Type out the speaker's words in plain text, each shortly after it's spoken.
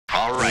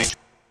All right.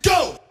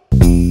 Go!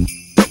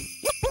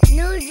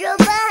 Neutral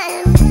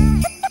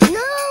Budden.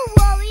 No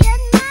warrior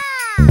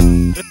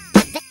now.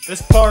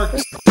 This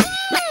Parks.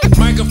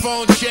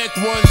 Microphone check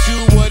 1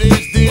 2. What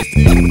is this?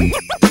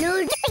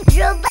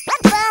 Neutral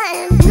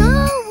Budden.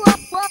 No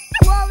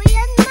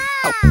warrior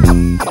now.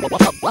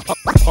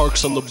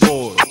 Parks on the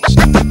boards.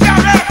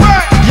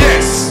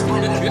 Yes.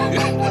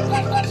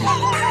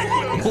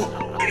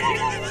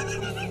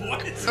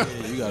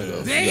 You gotta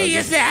go. They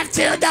used to have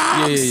 2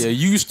 dogs. Yeah.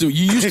 You used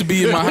to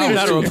be in my I don't even know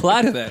how house. to too.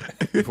 reply to that.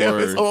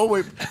 It's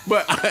always,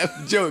 but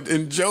Joe,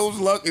 in Joe's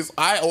luck is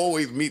I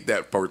always meet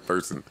that first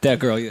person That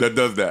girl, yeah. that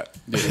does that.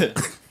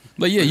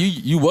 But yeah,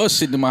 you was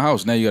sitting in my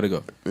house. Now you gotta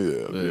go.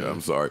 Yeah,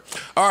 I'm sorry.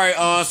 All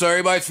right, so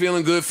everybody's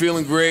feeling good,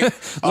 feeling great.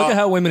 Look at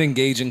how women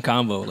engage in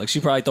convo. Like, she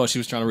probably thought she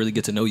was trying to really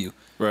get to know you.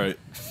 Right.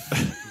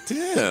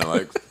 Yeah,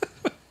 like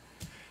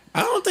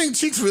I don't think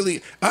chicks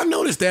really. I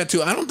noticed that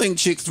too. I don't think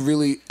chicks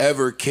really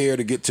ever care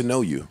to get to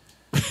know you,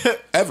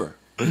 ever.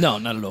 No,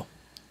 not at all.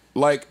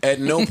 Like at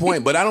no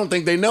point. But I don't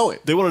think they know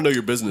it. They want to know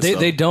your business.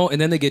 They don't,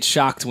 and then they get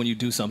shocked when you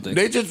do something.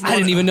 They just I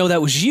didn't even know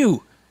that was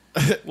you.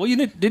 Well, you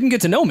didn't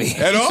get to know me.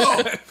 at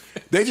all.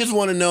 They just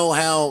want to know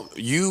how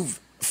you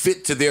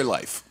fit to their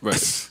life.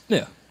 Right.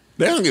 Yeah.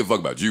 They don't give a fuck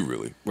about you,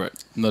 really. Right.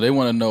 No, they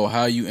want to know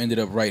how you ended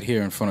up right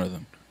here in front of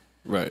them.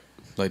 Right.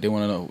 Like they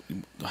want to know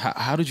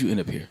how did you end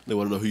up here? They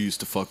want to know who you used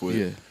to fuck with.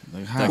 Yeah.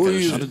 Like how, Who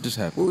you- how did this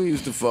happen? Who you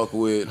used to fuck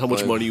with? How much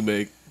like, money you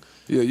make.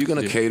 Yeah, you're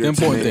gonna cater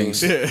Important to me.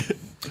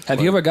 things. Have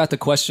you ever got the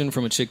question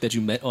from a chick that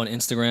you met on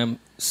Instagram?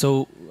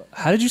 So,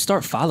 how did you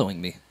start following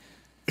me?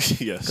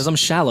 Yes. Because I'm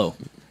shallow.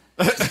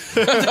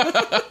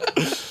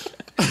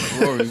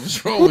 Rory,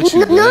 what's wrong with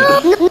you,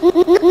 man?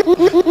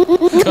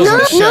 Because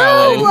I'm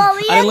shallow.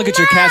 I didn't look at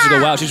your caption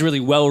and go, wow, she's really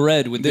well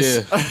read with this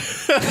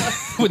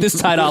with this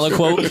 $10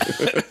 quote.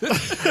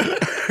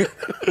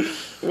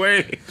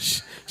 Wait.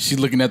 She's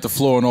looking at the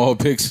floor and all her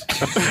pics.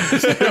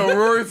 Yo,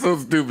 Rory's so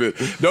stupid.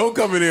 Don't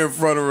come in here in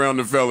front around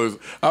the fellas.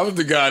 I was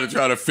the guy to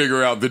try to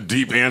figure out the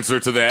deep answer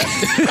to that.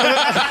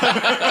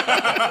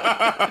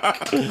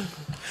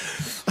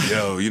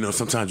 Yo, you know,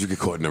 sometimes you get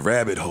caught in a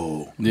rabbit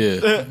hole.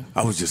 Yeah.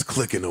 I was just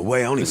clicking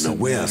away. I don't even know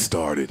where I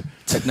started.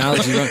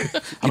 Technology. You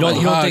How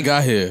don't I think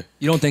got here?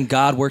 you don't think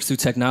God works through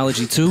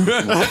technology too?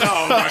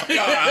 Oh, my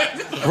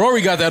God.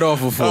 Rory got that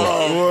off before.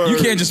 Oh, You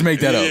can't just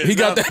make that up. He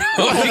got that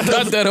off. He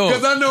got that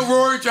Because off. I know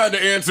Rory tried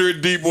to answer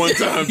it deep one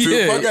time,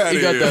 too. Fuck Yeah, out he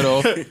of got here. that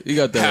off. He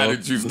got that How off.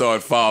 did you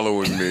start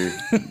following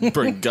me?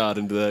 Bring God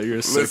into that. You're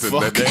a sick Listen,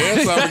 fuck. the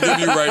answer I'm gonna give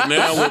you right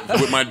now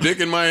with my dick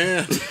in my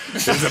hand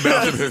is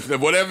about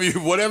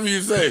whatever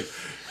you say.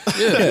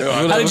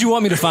 How did you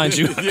want me to find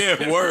you?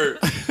 Yeah, word.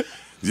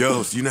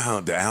 Yo, so you know how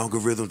the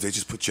algorithms, they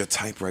just put your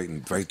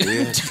typewriting right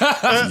there?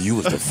 You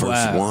was the first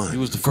Wow. one. He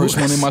was the first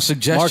one in my Mark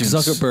suggestions.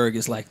 Zuckerberg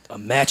is like a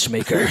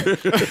matchmaker.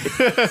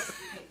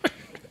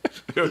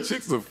 Yo,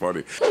 chicks are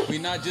funny. We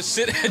not just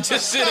sit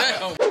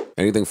down.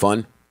 Anything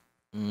fun?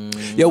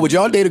 Yo, would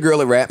y'all date a girl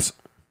that raps?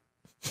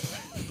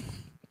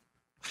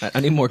 I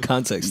need more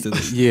context to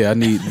this. Yeah, I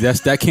need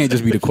that can't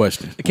just be the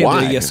question. I can't Why?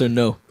 do a yes or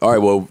no. All right,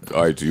 well,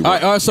 all right, do you All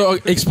right, so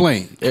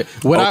explain.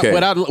 Would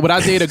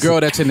I date a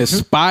girl that's an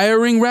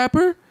aspiring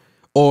rapper,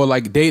 or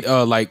like date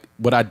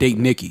would I date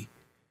Nicki?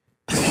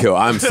 Yo,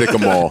 I'm sick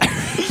of them all.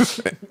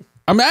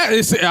 I'm A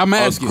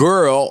asking.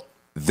 girl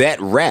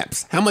that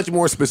raps. How much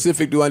more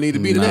specific do I need to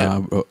be to Nah,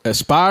 that? bro.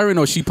 Aspiring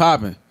or she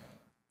popping?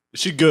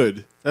 She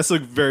good. That's a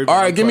very. All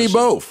right, give me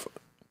both.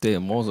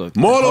 Damn, Mo's like,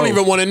 More don't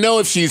even want to know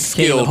if she's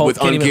skilled with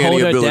can't even uncanny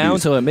hold her down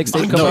abilities. till a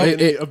mixtape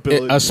come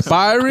No, out.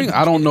 aspiring.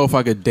 I don't know if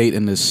I could date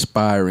an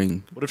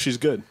aspiring. What if she's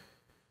good?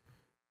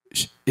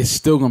 It's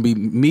still gonna be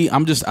me. I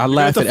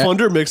laugh That's at. a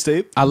Thunder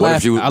mixtape. I What laugh.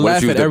 if you, I what laugh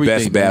if you at was the everything.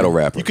 best battle man.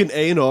 rapper? You can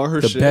A&R her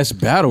The shit. best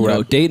battle Yo,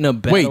 rap. dating a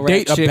battle Wait, rap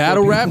date a chick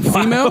battle would be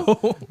rap female?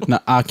 wild. No,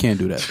 I can't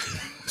do that.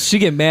 She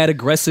get mad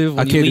aggressive I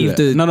when you can't do leave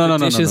that. the No.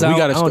 dishes out.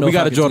 I don't know We if I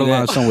gotta could draw do the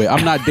line that. somewhere.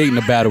 I'm not dating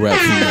a battle rap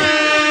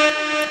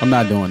female. I'm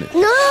not doing it.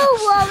 No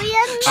warrior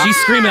now. She's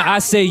screaming, I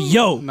say,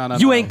 yo, No,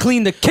 you no. ain't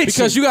cleaned the kitchen.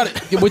 Because you got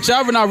what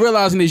y'all not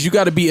realizing is you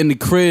got to be in the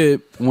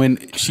crib when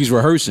she's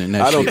rehearsing.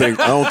 That I don't shit.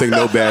 think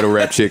no battle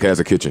rap chick has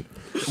a kitchen.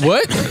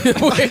 What?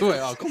 wait,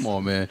 oh, come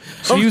on, man.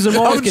 she using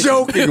more. I'm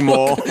joking,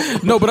 Maul.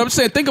 No, but I'm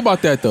saying, think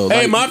about that though.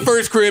 Hey, Like, my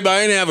first crib,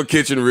 I didn't have a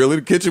kitchen really.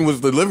 The kitchen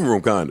was the living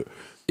room kind of.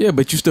 yeah,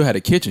 but you still had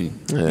a kitchen.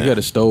 You had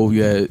a stove.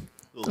 You had.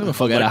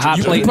 Motherfucker had a hot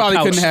You plate. probably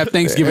couch. couldn't have It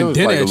Thanksgiving was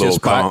dinner like a at your little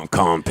spot.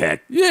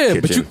 compact. Yeah,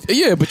 kitchen.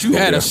 but you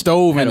had Yeah. a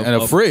stove and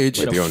a fridge.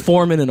 Had the a only-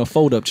 foreman and a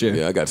fold-up chair.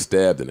 Yeah, I got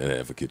stabbed in that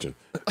half a kitchen.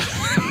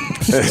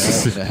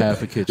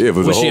 Half a kitchen. Yeah, if it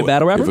was, Was she a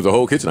battle rapper? If it was a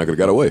whole kitchen, I could have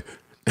got away.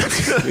 You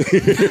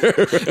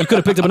could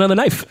have picked up another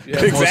knife.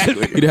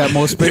 Exactly. You'd have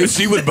more If space.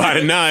 she would buy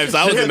the knives,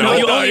 I was in a No, whole,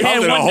 you only had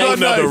one whole knife.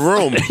 nother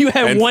room. You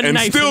had one and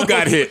knife still in the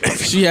got whole- hit.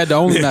 She had the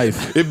only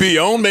knife. It'd be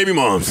your own baby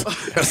mom's.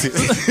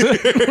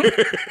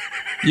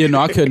 Yeah,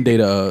 no, I couldn't date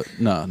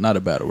not a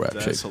battle rap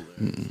chick. That's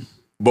hilarious.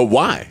 But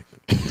why?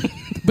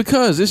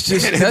 Because it's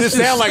just It just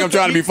sounds like I'm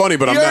trying to be funny,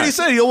 but I'm You already not.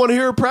 said you don't want to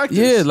hear her practice.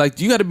 yeah, like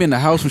you got to be in the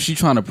house when she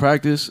trying to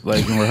practice,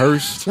 like and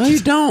rehearse. No, you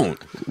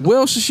don't. Where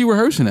else is she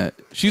rehearsing at?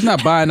 She's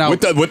not buying out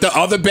With the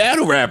other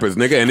battle rappers,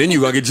 nigga, and then you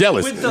gonna get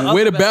jealous.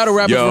 where the battle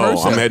rappers Yo,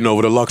 rehearse I'm at. heading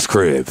over to Lux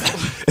crib.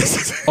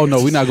 Oh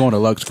no, we're not going to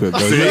Lux crib though.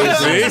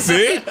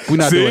 See? We're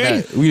not See? doing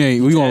that.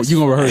 We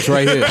gonna rehearse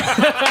right here.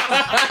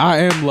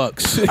 I am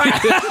Lux.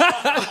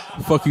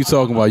 Fuck you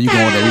talking about? You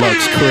going to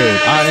Lux crib?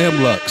 I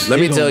am Lux. Let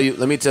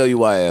me tell you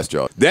why I asked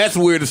y'all. That's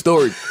where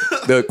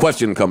the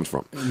question comes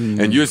from.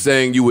 And you're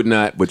saying you would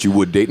not, but you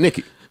would date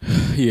Nikki.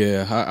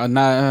 Yeah, I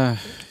not.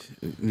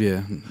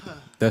 Yeah,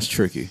 that's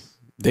tricky.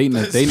 Dating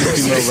a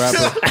female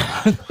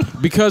rapper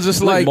because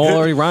it's like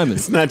Maury rhyming.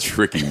 It's not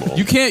tricky, Mo.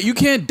 you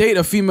can't date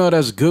a female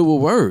that's good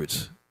with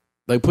words,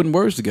 like putting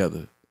words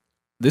together.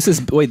 This is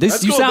wait. This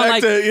Let's you go sound back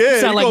like to- yeah, you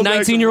sound you like go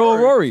back to 19-year-old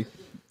Rory.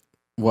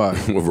 Why?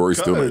 Well, Rory's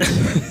still like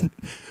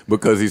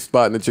because he's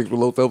spotting the chicks with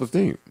low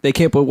self-esteem. They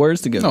can't put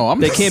words together. No,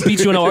 they can't beat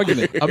you in an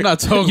argument. I'm not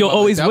talking. You'll about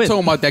always that. I'm win.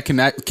 talking about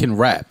that can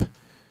rap.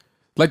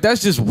 Like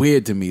that's just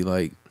weird to me.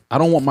 Like I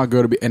don't want my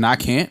girl to be, and I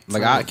can't.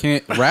 Like I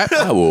can't rap.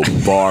 I will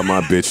bar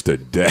my bitch to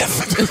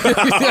death.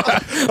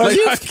 Are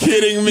you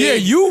kidding me? Yeah,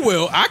 you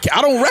will. I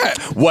don't rap.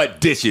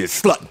 What dishes?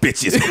 Slut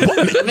bitches.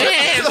 What,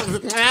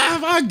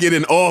 man, I get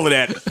in all of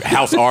that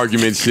house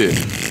argument shit.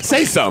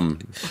 Say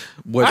something.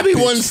 What I be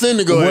bitch- one sin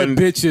to go What ahead and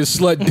bitches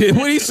slut?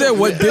 What he said?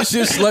 What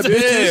bitches slut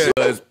bitches? yeah,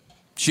 'cause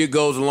shit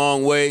goes a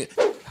long way.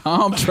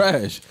 I'm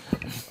trash.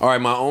 All right,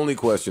 my only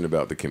question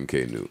about the Kim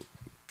K nude.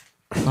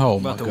 Oh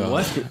my the god!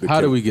 what?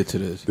 How do we get to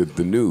this?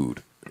 The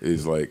nude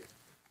is like,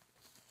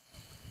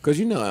 because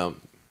you know,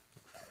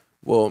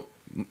 well,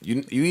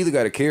 you either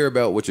got to care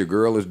about what your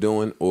girl is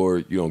doing or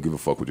you don't give a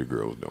fuck what your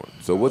girl is doing.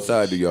 So what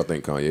side do y'all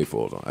think Kanye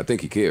falls on? I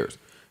think he cares.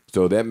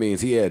 So that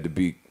means he had to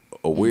be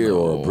aware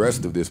or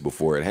abreast of this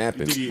before it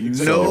happened.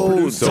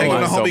 No, take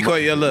on the homie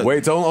court. Yeah, look.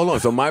 Wait, hold on.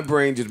 So my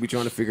brain just be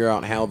trying to figure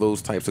out how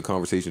those types of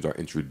conversations are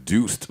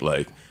introduced.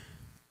 Like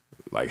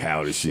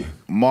how does she?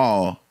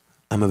 Maul,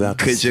 I'm about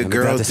to. could your I'm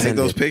girl about to take send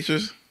those it.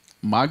 pictures?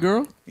 My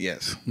girl?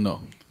 Yes.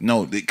 No.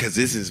 No, because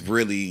this is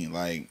really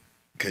like,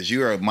 because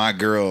you are my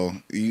girl.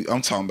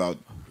 I'm talking about.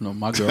 No,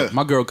 my girl.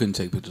 My girl couldn't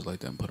take pictures like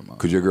that and put them out.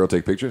 Could your girl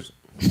take pictures?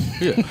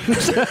 Yeah.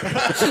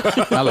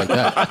 Not like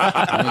that.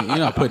 I mean, you're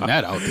not putting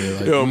that out there.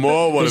 Like, Yo,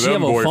 more one Does of she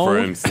them have a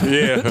phone? boyfriends.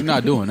 Yeah. we're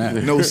not doing that.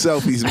 No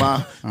selfies,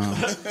 ma.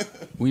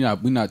 We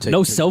not taking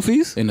No pictures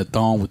selfies? in the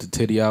thong with the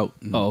titty out.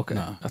 Oh, okay.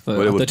 Nah. I thought,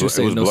 But it was- you were it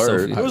saying was no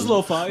blurred. selfie. It was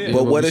lo-fi. Yeah. Yeah,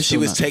 But what we if she still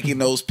was not. taking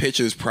those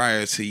pictures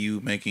prior to you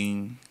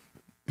making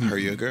her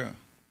your girl?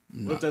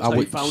 What if that's I how you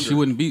would, found she her?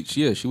 wouldn't be.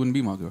 She wouldn't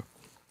be my girl.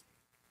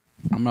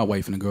 I'm not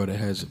wifing a girl that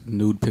has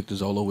nude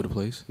pictures all over the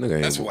place. Nigga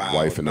ain't That's wild.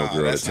 wife and no Nah,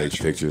 girl that that's not takes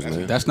true. pictures, That's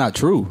man. That's not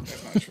true.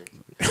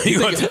 He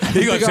gonna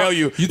tell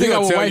you. You think I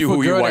would wife a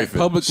who you girl that wifing.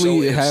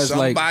 publicly if has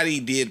like? somebody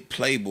did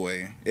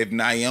Playboy, if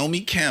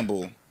Naomi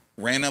Campbell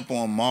ran up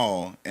on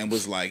Maul and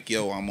was like,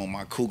 "Yo, I'm on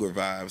my cougar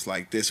vibes.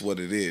 Like this, what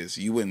it is,"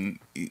 you wouldn't.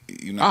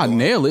 You not I going-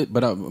 nail it,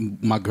 but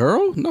my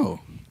girl, no,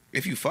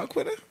 if you fuck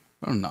with her.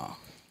 oh, no.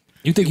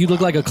 You think you look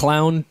like a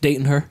clown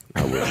dating her?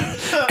 I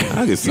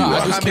can see No, why.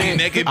 I just How many can't.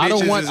 naked I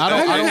don't bitches want. is I don't.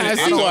 that? I don't. I I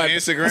see don't. on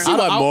Instagram. see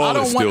why Maul I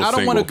don't is want. still I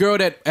don't want a single. girl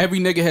that every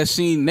nigga has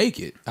seen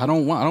naked. I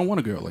don't want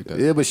a girl like that.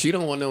 Yeah, but she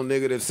don't want no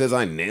nigga that says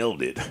I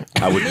nailed it.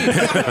 I would.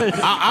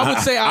 I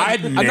would say I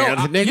nailed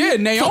know. it, nigga. Yeah,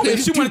 Naomi.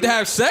 If she wanted to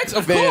have sex,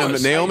 of Fam,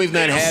 course. Naomi's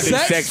not having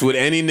sex with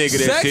any nigga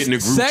that's sex- hitting the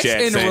group sex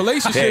chat in a saying,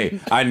 relationship- "Hey,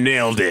 I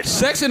nailed it."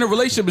 Sex in a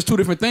relationship is two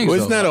different things. Well,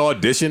 it's though. not an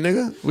audition,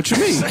 nigga. What you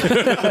mean?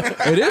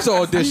 It is an You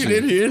audition.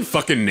 didn't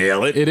fucking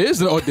nail it. It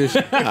is an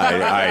audition.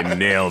 I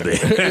nailed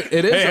it.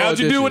 It is. Hey, an how'd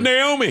you do with audition.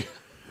 Naomi?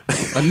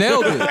 I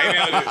nailed it.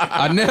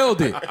 I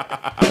nailed it.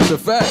 That's a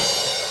fact.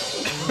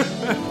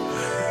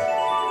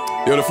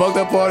 Yo, the fucked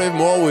up part is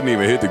Maul wouldn't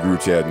even hit the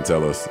group chat and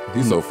tell us.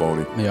 He's so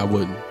phony. Yeah, I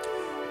wouldn't.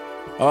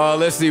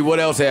 Let's see what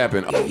else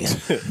happened.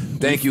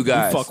 Thank you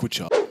guys. Fuck with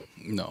y'all.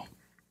 No,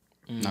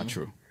 not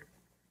true.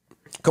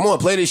 Come on,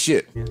 play this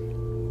shit.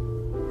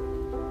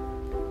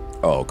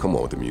 Oh, come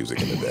on with the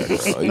music in the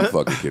background. Are you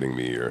fucking kidding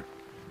me here?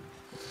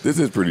 This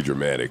is pretty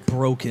dramatic.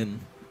 Broken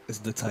is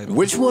the title.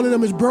 Which one of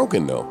them is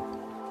broken though?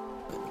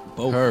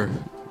 Both. Her.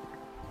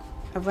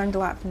 I've learned a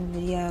lot from the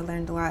video. I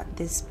learned a lot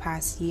this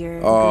past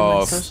year. Oh,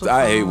 My social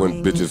I hate when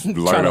following. bitches Trying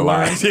learn to a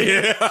lot. learn.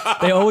 Yeah,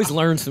 They always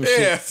learn some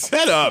yeah. shit.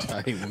 Shut up.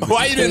 I hate when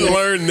Why you didn't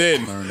learn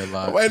then? Learned a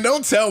lot. And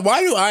don't tell.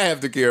 Why do I have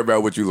to care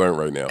about what you learned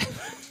right now?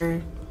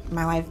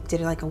 My life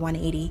did like a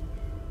 180.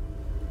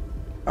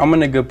 I'm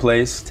in a good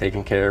place,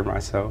 taking care of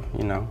myself,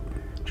 you know,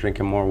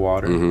 drinking more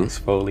water,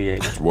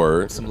 exfoliating.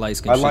 Word. Some light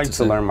skin I shit like to to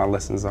say. learn my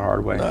lessons the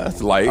hard way.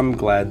 That's light. I'm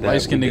glad that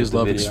Light-skinned we did niggas the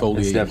love video. exfoliating.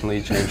 It's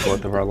definitely changed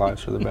both of our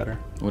lives for the better.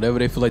 Whatever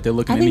they feel like they're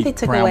looking I at me, think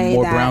they took away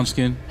more that brown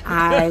skin.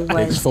 I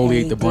was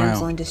exfoliate a the brown.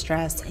 damsel in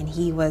distress, and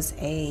he was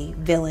a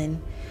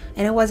villain,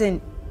 and it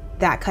wasn't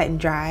that cut and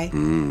dry.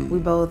 We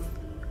both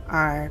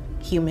are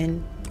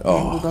human.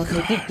 And we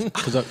both made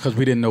Because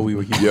we didn't know we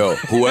were human. Yo,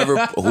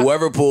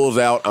 whoever pulls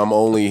out "I'm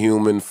only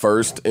human"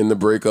 first in the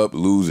breakup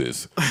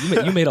loses.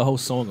 You made a whole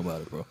song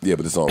about it, bro. Yeah,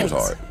 but the song was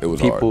hard. It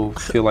was hard. People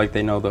feel like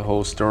they know the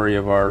whole story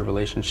of our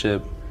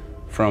relationship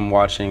from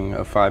watching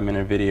a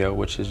 5-minute video,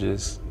 which is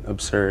just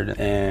absurd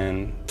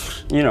and,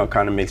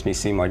 kind of makes me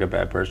seem like a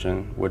bad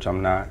person, which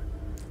I'm not.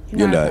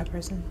 You're a not. bad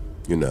person.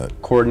 You're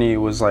not. Courtney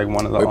was like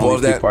one of the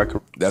only people I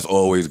could. That's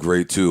always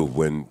great too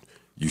when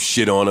you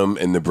shit on them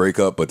in the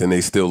breakup, but then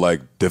they still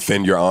like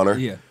defend your honor.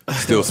 Yeah.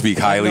 Still speak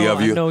highly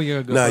of you. I know you're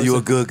a good Nah, person. you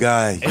a good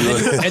guy.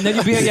 And then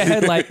you be in your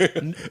head like,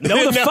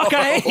 no, the fuck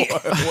I ain't.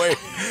 Wait,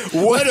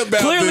 what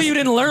about Clearly this? you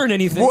didn't learn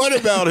anything. What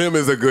about him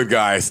as a good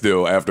guy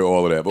still after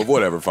all of that? But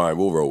whatever, fine,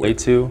 we'll roll with Way it.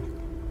 too.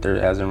 There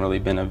hasn't really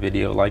been a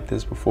video like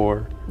this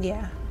before.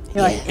 Yeah.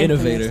 You're like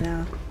Innovator.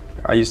 infamous now.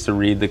 I used to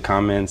read the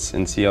comments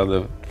and see all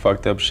the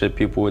fucked up shit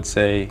people would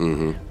say,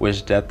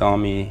 wish death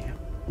on me.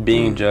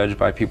 Being judged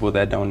by people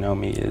that don't know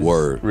me is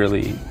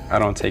really, I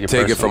don't take it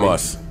personally. Take it from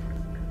us.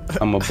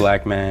 I'm a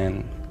black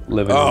man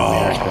living in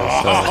America, so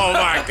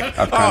my God.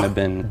 I've kind of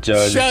been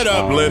judged Shut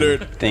up, on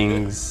Leonard.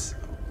 things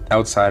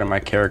outside of my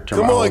character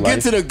Come my whole on, get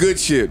life. to the good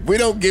shit. We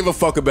don't give a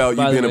fuck about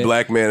By you the being way, a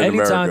black man in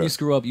anytime America. you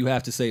screw up, you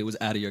have to say it was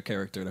out of your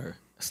character to her.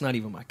 It's not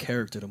even my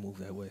character to move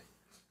that way.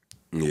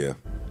 Yeah,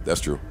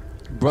 that's true.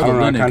 Brother I don't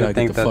know, I Leonard kinda gotta get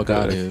think the that fuck the-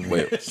 out of here.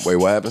 Wait,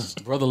 what happened?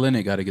 Brother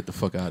Leonard gotta get the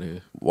fuck out of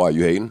here. Why,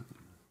 you hating?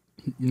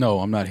 No,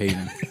 I'm not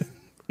hating.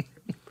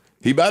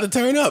 He about to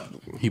turn up.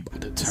 He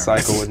about to turn.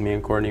 Cycle with me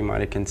and Courtney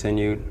might have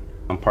continued.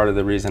 Part of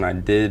the reason I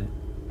did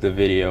the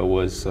video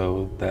was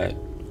so that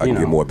I can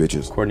get more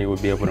bitches. Courtney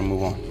would be able to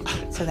move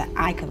on. So that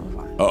I can move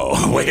on.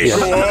 Oh, wait. Yeah,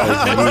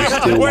 because you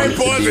still wanted Wait,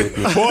 to pause be it. with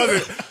me. Pause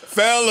it.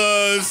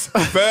 Fellas.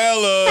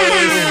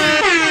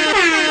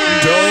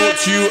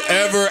 Don't you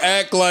ever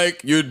act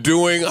like you're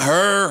doing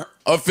her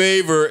a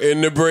favor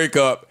in the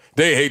breakup.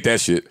 They hate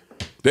that shit.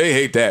 They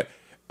hate that.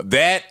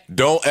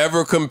 Don't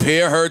ever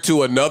compare her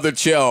to another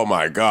chick. Oh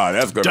my God,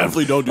 that's gonna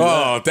Definitely don't do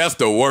that. Oh, that's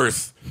the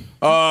worst.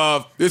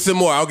 There's some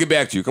more. I'll get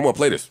back to you. Come on,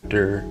 play this.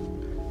 After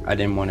I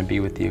didn't want to be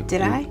with you.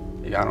 Did I?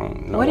 I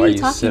don't know What are why you you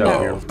talking sit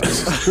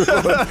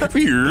about? up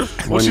here.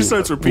 When she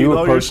starts repeating you all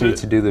your approached me shit.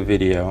 to do the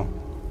video,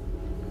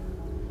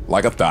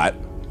 Like a thought.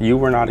 you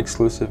were not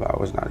exclusive. I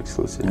was not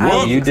exclusive.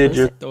 What? You did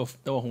your Throw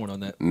a horn on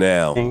that.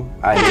 Now. thing.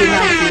 I did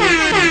not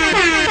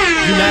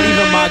You're not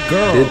even my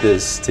girl. did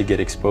this to get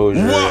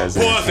exposure as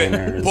an Pause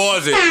entertainer. it.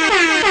 Pause it.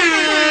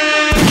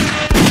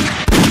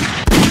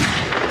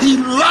 He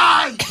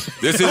lied.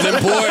 This is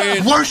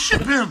important.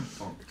 Worship him.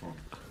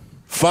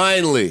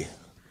 Finally,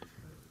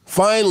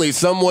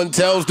 someone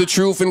tells the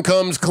truth and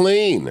comes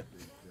clean.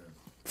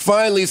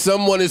 Finally,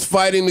 someone is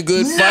fighting the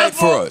good fight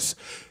for us.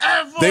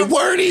 They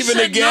weren't even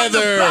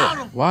together.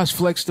 Why is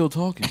Flex still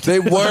talking? They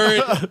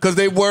weren't, because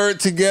they weren't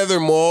together,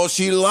 Maul.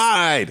 She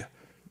lied.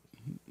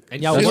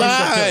 And y'all She worked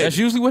lied. That's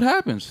usually what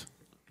happens.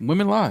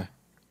 Women lie.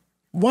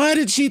 Why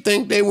did she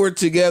think they were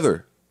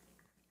together?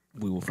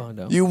 We will find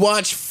out. You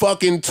watch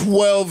fucking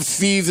 12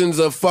 seasons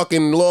of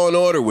fucking Law and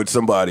Order with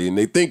somebody and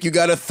they think you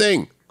got a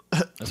thing.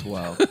 That's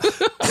wild.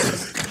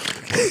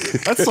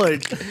 That's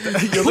like, yo,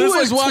 Who there's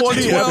is like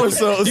watching 20 12?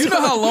 episodes. You know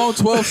how long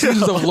 12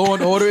 seasons of Law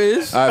and Order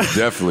is? I've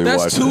definitely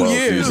That's watched 2 12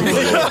 years. seasons of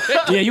Law and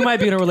Order. Yeah, you might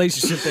be in a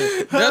relationship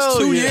there. That's Hell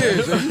 2 yeah.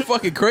 years. Are you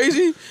fucking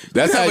crazy?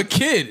 That's you how have a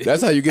kid.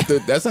 That's how you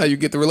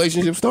get the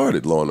relationship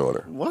started, Law and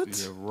Order.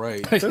 What?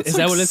 Right. That's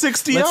like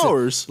 60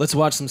 hours. Let's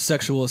watch some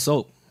sexual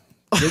assault.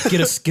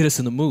 Get us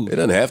in the It mood.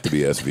 doesn't have to be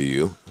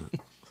SVU.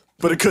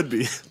 But it could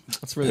be.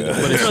 That's really good.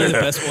 But it's really the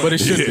best one. But it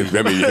should be.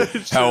 I mean,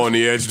 how on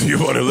the edge do you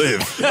want to live?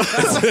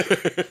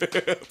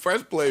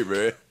 Press play,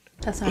 man.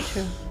 That's not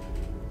true.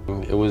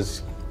 It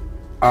was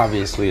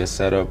obviously a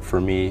setup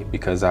for me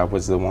because I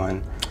was the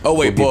one. Oh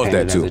wait, who'd be pause that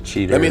painted as too. a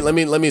cheater.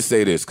 Let me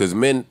say this because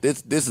men,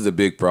 this is a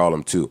big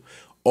problem too.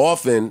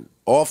 Often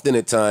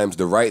at times,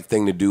 the right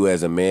thing to do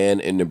as a man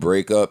in the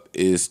breakup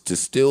is to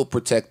still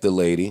protect the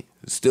lady,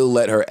 still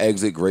let her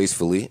exit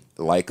gracefully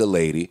like a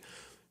lady.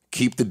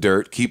 Keep the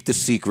dirt, keep the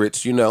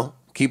secrets,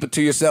 keep it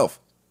to yourself.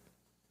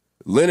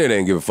 Leonard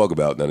ain't give a fuck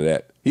about none of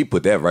that. He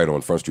put that right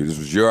on Front Street. This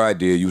was your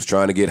idea. You was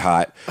trying to get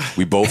hot.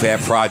 We both had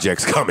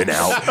projects coming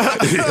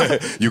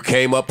out. You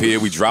came up here.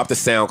 We dropped the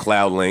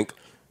SoundCloud link.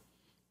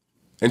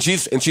 And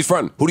she's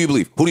fronting. Who do you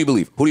believe? Who do you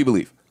believe? Who do you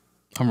believe?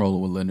 I'm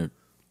rolling with Leonard.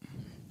 I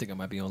think I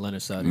might be on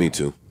Leonard's side. Me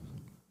too.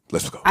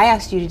 Let's go. I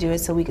asked you to do it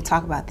so we could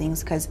talk about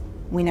things because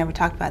we never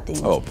talked about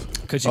things. Oh,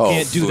 Because you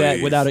can't do that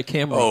please. without a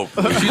camera. Oh,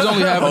 please. She's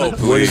only having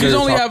please. she's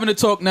only having to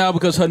talk now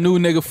because her new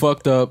nigga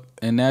fucked up,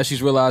 and now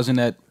she's realizing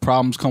that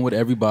problems come with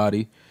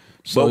everybody.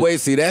 So But wait,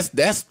 see,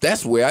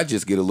 that's where I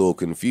just get a little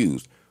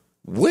confused.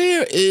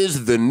 Where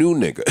is the new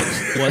nigga?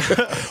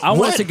 I want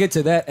What? to get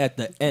to that at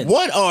the end.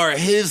 What are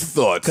his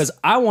thoughts? Because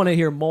I want to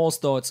hear Maul's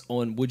thoughts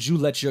on would you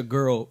let your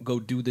girl go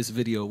do this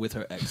video with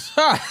her ex?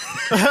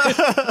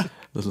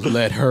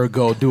 let her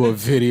go do a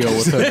video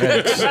with her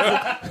ex.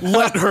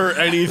 Let her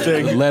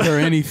anything. Let her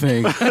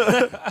anything.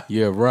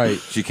 Yeah, right.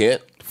 She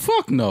can't?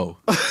 Fuck no.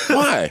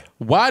 Why?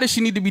 Why does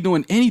she need to be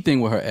doing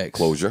anything with her ex?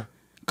 Closure.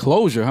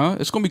 Closure, huh?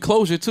 It's gonna be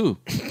closure too.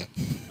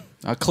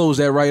 I close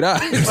that right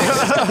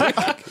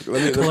eye.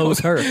 Close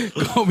her.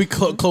 Gonna be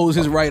close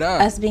his right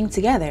eye. Us being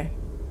together.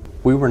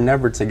 We were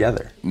never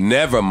together.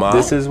 Never, Mom.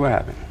 This is what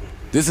happened.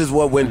 This is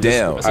what went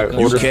down. I You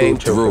ordered came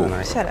food, choked through. the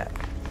night. Shut up.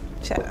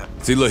 Shut up.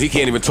 See, look, he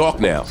can't even talk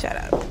now. Shut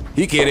up.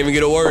 He can't even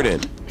get a word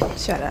in.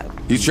 Shut up.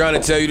 He's trying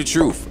to tell you the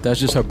truth. That's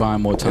just her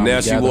buying more time. And now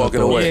to she gather her walking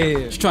thoughts. away. Yeah.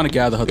 She's trying to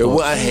gather her Yeah, thoughts.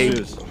 well, I hate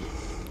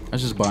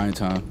That's just buying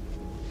time.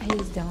 I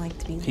just don't like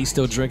to be. He's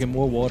still drinking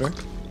more water.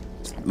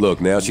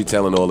 Look, now she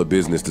telling all the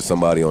business to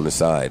somebody on the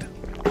side.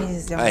 I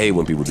just don't. I hate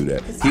when people do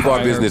that. Keep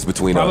our business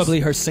between us. Probably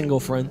her single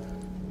friend.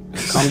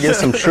 Come get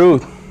some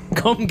truth.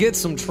 Come get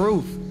some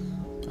truth.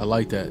 I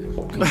like that.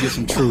 Come get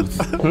some truth.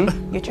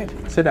 You're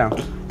tripping. Sit down.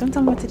 Don't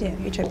tell me what to do.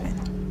 You're tripping.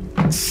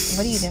 What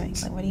are you doing?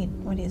 Like,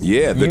 what is?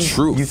 Yeah, the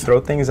truth. You throw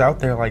things out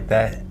there like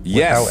that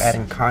Yes. without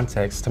adding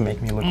context to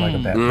make me look like a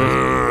bad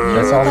person.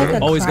 That's all Like it a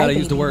is. Always got to crybaby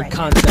use the word right now.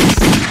 context.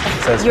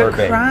 Says You're her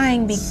babe.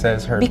 crying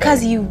Says her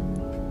because babe.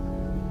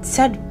 you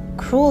said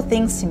cruel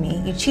things to me.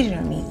 You cheated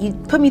on me. You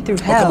put me through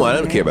Oh, hell. come on, I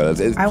don't care about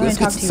that. I wanna Let's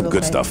talk get to you some real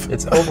good quick. stuff.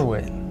 It's over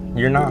with.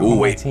 You're not Ooh, on my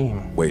wait.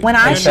 team. Wait. When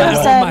I You're should have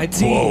not on my said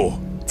team. Whoa.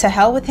 to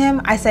hell with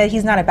him, I said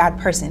he's not a bad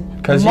person.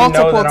 Because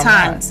Multiple you know that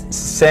times.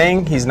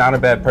 Saying he's not a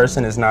bad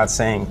person is not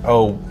saying,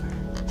 oh,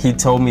 he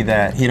told me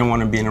that he didn't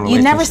want to be in a You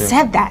relationship. never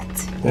said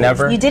that.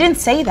 Never? You didn't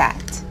say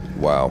that.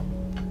 Wow.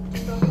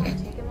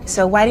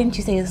 So why didn't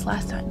you say this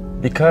last time?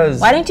 Because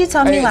Why didn't you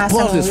tell me Hey, last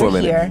pause time this we for a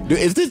were minute. here?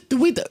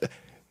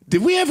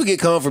 Did we ever get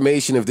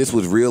confirmation if this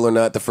was real or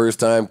not the first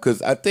time?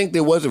 Because I think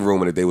there was a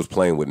rumor that they was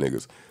playing with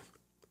niggas,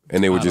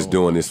 and they were just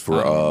doing this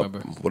for I don't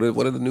remember.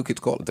 what are the new kids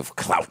called? The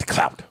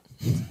clout.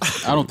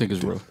 I don't think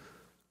it's real.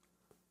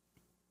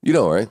 You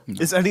know, right?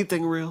 Is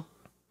anything real?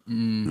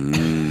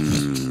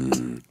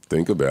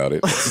 Think about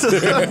it.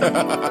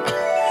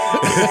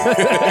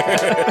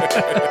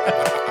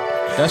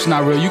 That's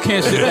not real. You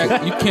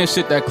can't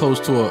sit that close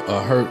to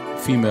a hurt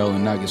female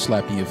and not get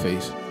slapped in your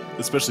face.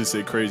 Especially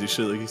say crazy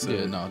shit like he said.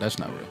 Yeah, no, that's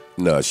not real.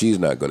 No, she's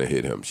not gonna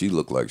hit him. She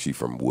look like she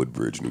from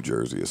Woodbridge, New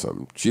Jersey, or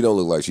something. She don't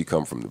look like she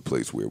come from the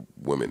place where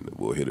women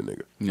will hit a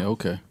nigga. Yeah,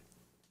 okay.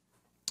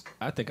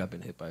 I think I've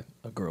been hit by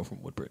a girl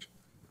from Woodbridge.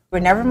 You were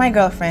never my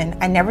girlfriend.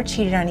 I never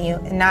cheated on you.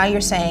 And now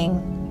you're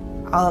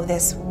saying all of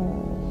this.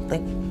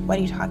 Like, what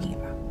are you talking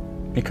about?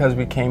 because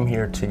we came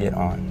here to get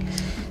on.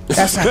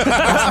 That's not the case.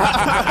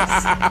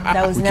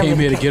 That was never Came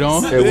the here to case. get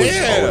on. It was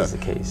Yeah. always the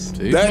case.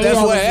 Maybe That's that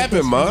what was the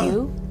happened, case Ma. for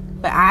you,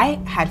 but I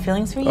had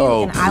feelings for you,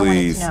 Oh, and I wanted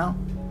please. to know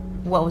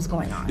what was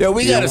going on. Yo,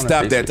 we You gotta don't wanna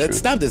stop face that. the truth.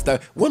 Stop this.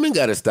 Stop. Women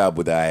gotta stop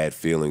with I had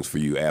feelings for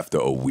you after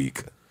a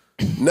week.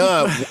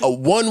 Nah, a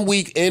 1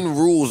 week in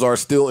rules are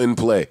still in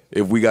play.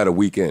 If we got a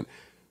weekend,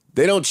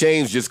 they don't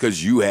change just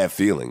because you have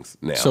feelings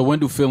now. So when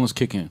do feelings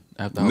kick in?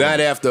 After how Not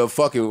long? after a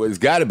fucking. It's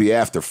got to be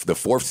after the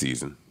fourth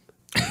season.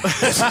 The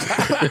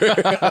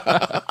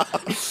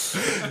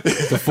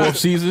fourth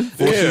season?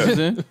 Fourth Yeah. seasons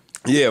in?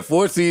 Yeah,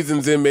 4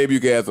 seasons in, maybe you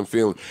can have some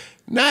feelings.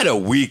 Not a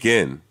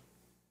weekend.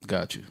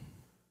 Got you.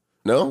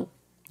 No,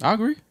 I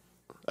agree.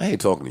 I ain't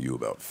talking to you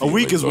about A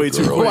week feelings is or way too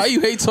girls quick. Why you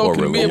hate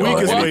talking or to me? A week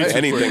is or way too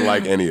anything quick.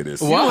 like any of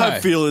this. You don't Why?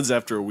 have feelings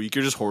after a week.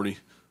 You're just horny.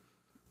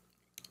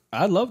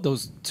 I love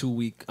those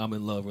 2-week I'm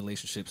in love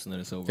relationships and then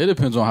it's over. It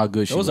depends on how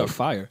good she Those are look.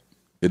 fire.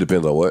 It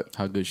depends on what.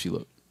 How good she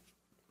look.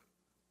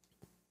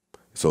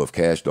 So if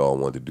Cash Doll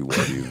wanted to do one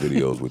of these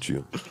videos with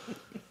you,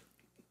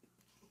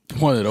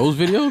 One of those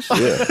videos?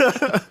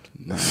 yeah,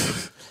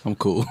 I'm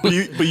cool. But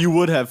you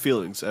would have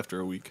feelings after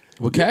a week.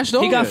 With Cash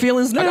though? He got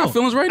feelings now. I got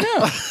feelings right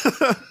now.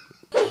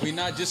 We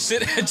not just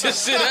sit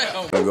down.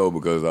 I'm gonna go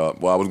because I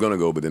was gonna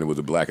go, but then it was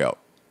a blackout.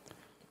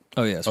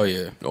 Oh, yeah. Oh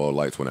yeah. All the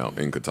lights went out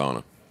in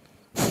Katana.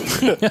 That's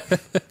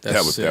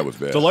That was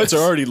bad. The lights are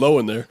already low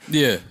in there.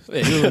 Yeah. It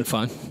would have been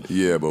fun.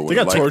 Yeah, but when They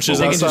got the lights- torches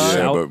but when- outside.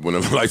 Yeah, but when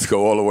the lights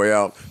go all the way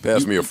out,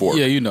 pass me a fork.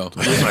 Yeah, you know.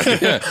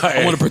 Yeah.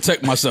 I want to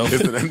protect myself.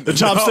 The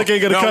chopstick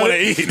ain't gonna I cut want to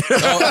it. eat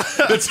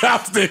the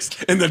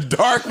chopsticks in the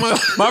dark. My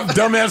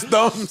dumbass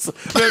thumbs.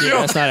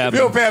 that's not happening.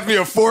 You don't pass me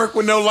a fork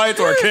with no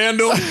lights or a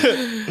candle.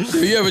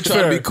 You ever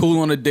try to be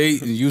cool on a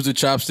date and use the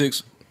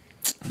chopsticks?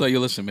 Like, yo,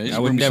 listen, man. just I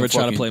would bring me never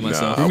some try to play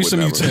myself. Bring me I some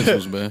would never.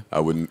 utensils, man.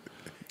 I wouldn't.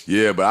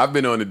 Yeah, but I've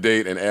been on a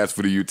date and asked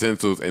for the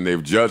utensils, and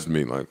they've judged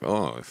me like,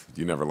 "Oh,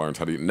 you never learned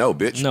how to eat." No,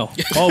 bitch. No,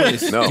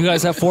 always. No. You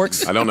guys have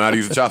forks? I don't know how to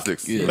use the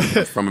chopsticks.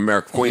 From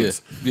America, Yeah.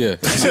 Queens. Yeah.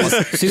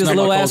 See this not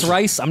little my ass culture.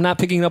 rice? I'm not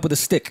picking it up with a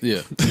stick.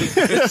 Yeah.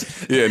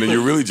 Yeah, and then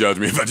you really judge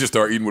me if I just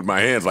start eating with my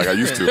hands like I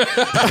used to.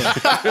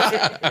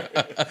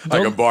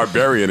 Like a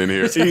barbarian in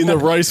here. Eating the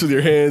rice with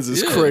your hands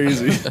is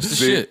crazy. That's the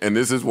See, shit. and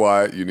this is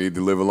why you need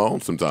to live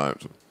alone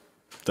sometimes.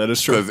 That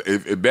is true.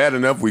 Because if bad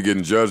enough we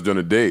getting judged on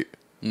a date,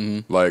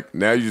 like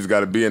now you just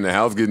got to be in the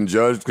house getting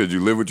judged because you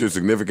live with your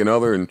significant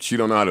other and she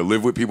don't know how to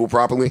live with people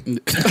properly.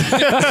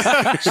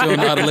 She don't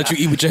know how to let you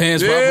eat with your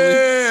hands properly.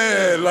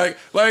 Yeah,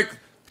 like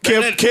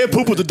Can't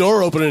poop with the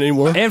door open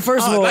anymore. And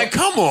first of all, like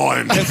come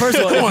on, first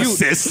of all, come if on, you-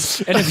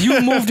 sis. and if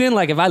you moved in,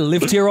 like if I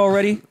lived here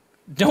already,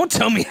 don't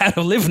tell me how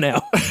to live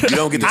now. You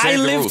don't get to I change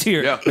the lived rules.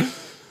 here. Yeah.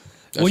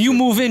 When you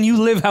move in, you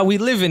live how we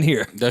live in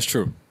here. That's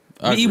true.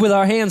 We eat with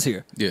our hands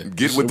here. Yeah.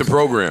 Get with the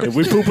program. If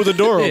we poop with the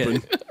door Yeah.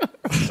 open.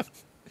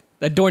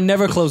 That door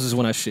never closes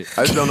when I shit.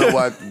 I just don't know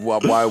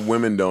why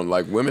women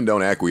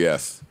don't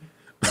acquiesce.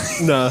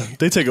 Nah,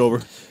 they take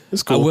over.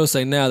 It's cool. I will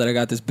say now that I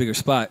got this bigger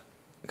spot,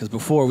 because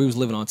before we was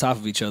living on top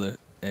of each other,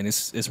 and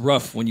it's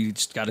rough when you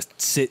just got to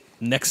sit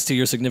next to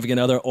your significant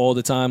other all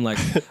the time. Like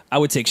I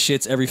would take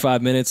shits every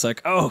 5 minutes.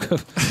 Like, oh,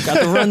 got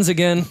the runs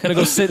again. Gotta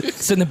go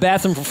sit in the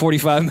bathroom for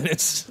 45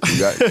 minutes.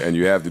 And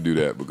you have to do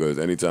that because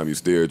anytime you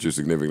stare at your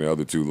significant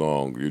other too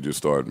long, you just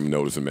start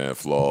noticing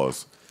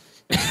flaws.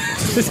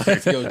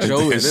 Yo,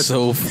 Joe is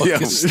so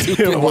fucking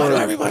stupid. Why do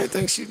everybody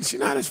think she's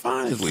not as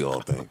fine as we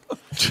all think?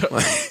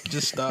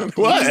 Just stop.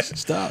 What?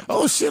 Stop.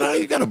 Oh shit!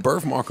 You got a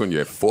birthmark on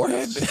your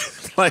forehead?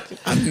 Like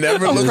I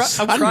never I'm looked.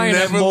 I'm crying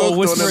at Mo,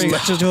 whispering, on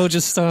Joe,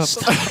 just stop.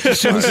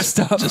 Joe, just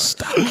stop. Just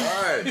stop. All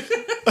right.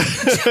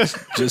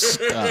 Just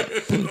stop.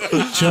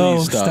 Joe,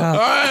 Please stop. All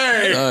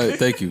right. All right,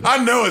 thank you.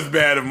 I know it's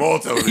bad if Mo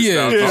told me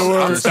Yeah, to stop.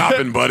 yeah, I'm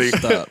stopping, buddy.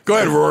 Stop. Go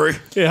ahead, Rory.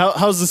 Yeah,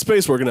 how's the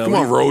space working out? Come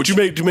on, Roach.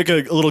 Did you make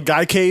a little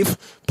guy cave?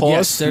 Pause.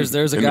 Yes,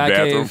 there's a In the guy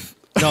bathroom? cave.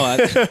 No,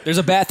 there's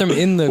a bathroom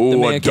in the Ooh,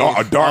 man a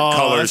cave. dark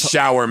colored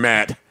shower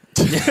mat.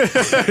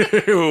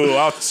 Ooh,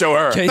 I'll show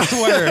her. Okay,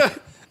 where?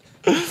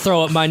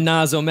 Throw up my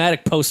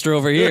Nas-O-Matic poster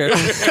over here.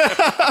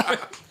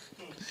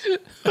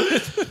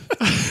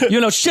 You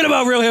know shit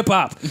about real hip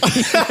hop.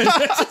 See,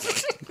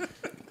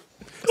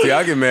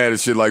 I get mad at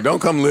shit like,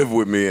 don't come live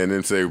with me and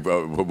then say,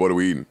 what are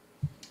we eating?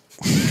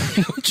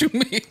 What you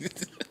mean?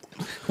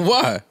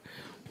 Why?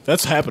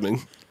 That's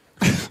happening.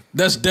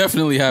 That's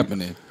definitely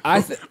happening.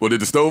 Well,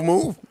 did the stove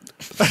move?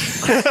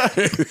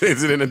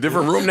 Is it in a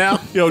different room now?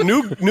 Yo,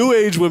 new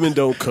age women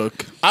don't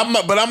cook.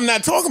 But I'm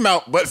not talking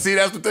about. But see,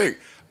 that's the thing.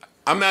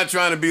 I'm not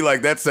trying to be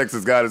like that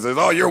sexist guy that says,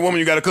 "Oh, you're a woman,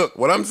 you got to cook."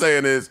 What I'm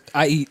saying is,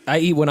 I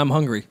eat when I'm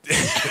hungry.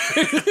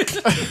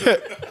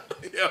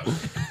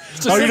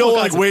 Oh, you don't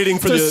like waiting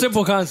for It's a the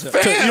simple concept.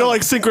 You don't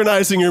like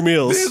synchronizing your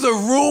meals. there's a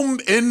room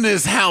in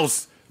this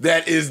house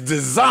that is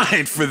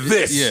designed for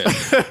this. Yeah.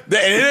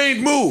 And it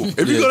ain't move.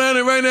 If you go down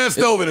there right now,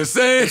 stove in the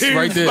same It's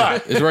right there.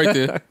 spot. It's right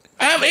there.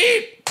 Have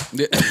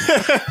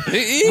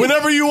eat.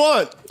 Whenever you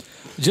want.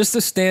 Just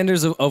the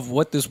standards of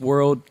what this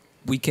world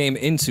we came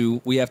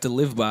into, we have to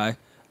live by.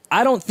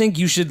 I don't think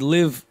you should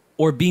live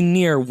or be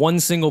near one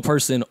single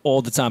person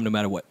all the time, no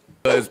matter what.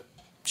 Because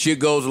shit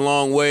goes a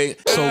long way.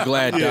 So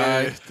glad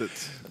died.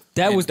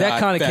 That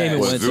kind of came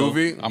and Was went.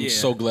 Zuby? I'm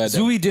so glad that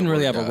Zooey didn't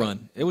really have a died.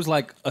 run. It was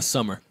like a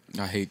summer.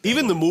 I hate that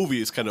Even the word.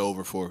 movie is kind of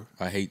over for.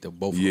 I hate the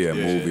both. Yeah, of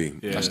them. movie.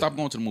 Yeah. I stopped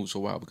going to the movies for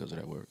a while because of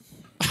that word.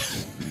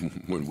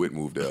 When Whit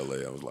moved to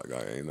LA, I was like,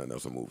 ain't nothing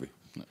else a movie.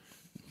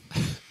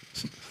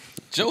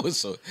 Joe is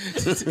so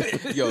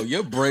yo,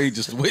 your brain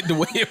just the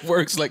way it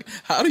works. Like,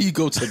 how do you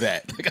go to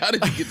that? Like, how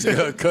did you get to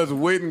that? Because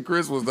Whit and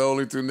Chris was the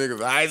only two niggas.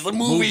 All right, it's a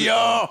movie,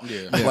 y'all.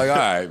 Yeah. I'm like, all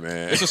right,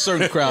 man. It's a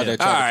certain crowd that.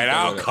 All right,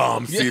 I'll I'll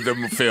come see the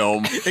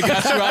film. It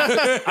got you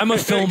out. I'm a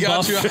film It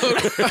got buff. you out.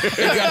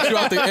 It got you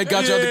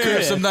out the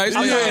crib some nights.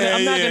 Like,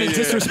 I'm not going to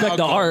disrespect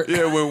the art.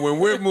 Yeah, when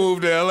Whit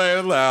moved to LA, I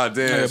was like, oh,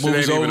 damn, Yeah, shit ain't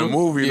movie's even a over.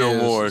 movie Yeah,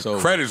 no more. it's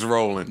over. Credits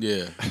rolling.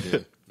 Yeah.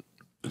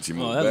 And she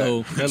moved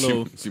hello, back.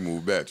 hello. She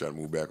moved back, trying to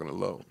move back on the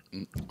low.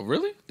 Oh,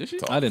 really? Did she?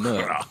 I didn't know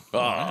that.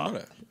 I didn't know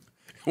that.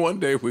 One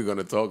day we're going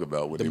to talk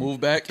about what The he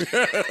move back.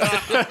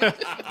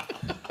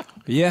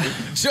 Yeah.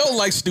 Joe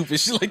likes stupid.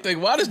 She like,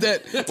 why does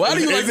that? Why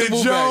do you like Is the it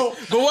move Joe?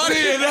 back? But why do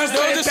you? that's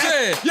No, I'm just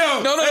saying.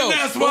 Yo, no. and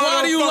that's But why why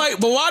I'm do you fuck- like?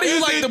 But why do you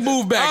Is like it- the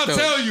move back? I'll though?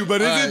 tell you,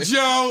 but is Alright. it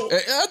Joe?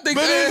 I think.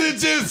 But is it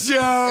just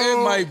Joe?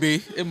 It might be.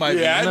 It might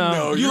Yeah, be. I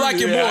know. You like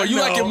it yeah, more. I You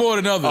like it know. more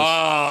than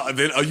others.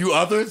 Then are you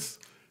others?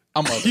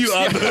 I'm others. You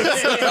others.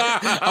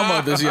 I'm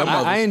others. Yeah, I'm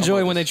others. I I'm enjoy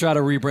others. when they try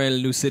to rebrand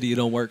a new city. It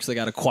don't work, so they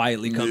got to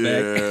quietly come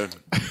back.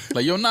 Yeah.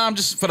 Like, yo, nah, I'm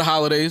just for the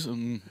holidays.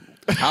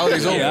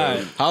 Holidays over. Yeah, all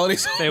right.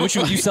 Holidays. Hey, what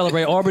you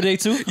celebrate Arbor Day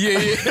too? Yeah.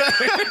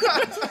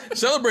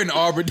 Celebrating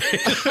Arbor Day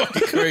is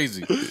fucking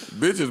crazy.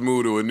 Bitches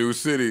move to a new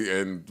city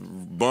and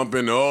bump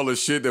into all the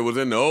shit that was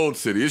in the old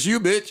city. It's you,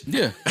 bitch.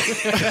 Yeah.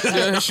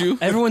 Yeah, that's you.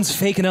 Everyone's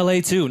fake in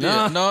LA too.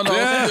 Nah. No.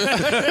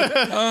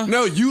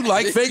 No, you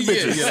like fake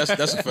bitches. Yeah,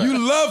 that's a fact. You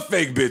love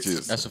fake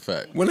bitches. That's a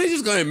fact. When they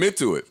just gonna admit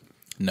to it.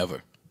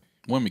 Never.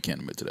 Women can't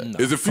admit to that.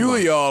 There's a few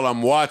of y'all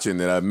I'm watching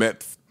that I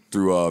met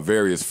through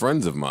various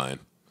friends of mine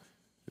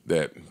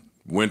that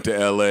went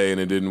to LA and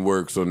it didn't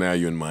work, so now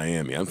you're in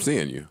Miami. I'm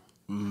seeing you.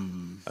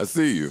 I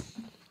see you.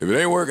 If it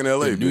ain't working in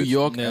LA, New bitch.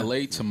 York, Yeah.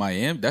 LA to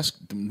Miami. That's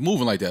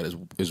moving like that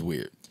is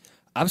weird.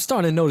 I'm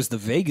starting to notice the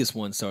Vegas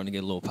one's starting to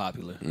get a little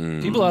popular.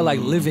 People are like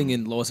living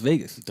in Las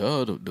Vegas.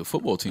 Duh, the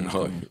football team. is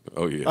coming.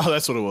 Oh yeah. Oh,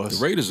 that's what it was.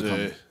 The Raiders are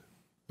coming.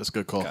 That's a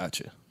good call.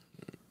 Gotcha.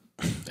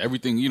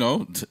 Everything, you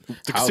know.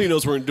 The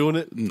casinos weren't doing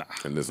it. Nah.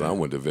 And listen, I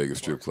went to Vegas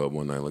strip club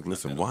one night. Like,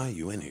 listen, why are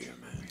you in here,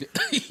 man?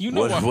 You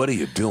know why. What are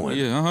you doing?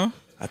 Yeah,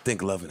 I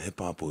think love and hip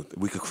hop,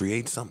 we could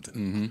create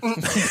something.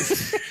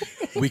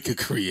 We could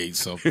create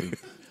something.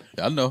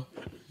 I know.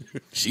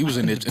 She was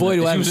in it. Boy,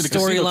 do I have a she was in the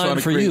casino trying storyline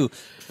to for create- you.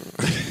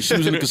 She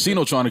was in the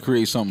casino trying to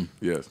create something.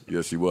 Yes,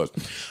 she was.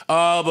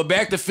 But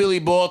back to Philly,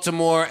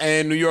 Baltimore,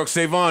 and New York.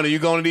 Savon, are you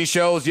going to these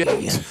shows? Yeah.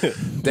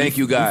 Thank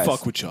you guys.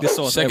 Fuck with y'all. This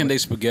sauce Second ever. day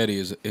spaghetti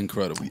is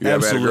incredible. You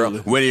ever had a girl,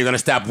 Absolutely. when are you going to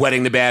stop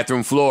wetting the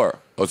bathroom floor?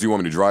 Oh, so you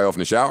want me to dry off in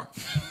the shower?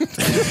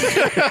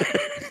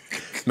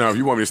 No, if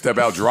you want me to step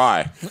out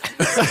dry.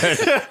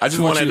 I just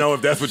want to know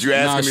if that's what you're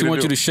asking Nah, me she to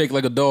wants do. you to shake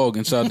like a dog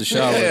inside the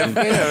shower. Yeah,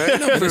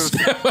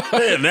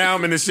 now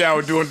I'm in the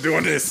shower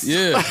doing this.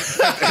 Yeah,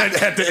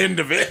 At the end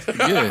of it.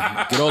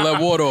 yeah. Get all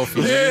that water off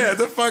you. Yeah,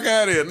 the fuck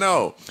out of here.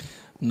 No.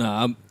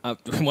 Nah, I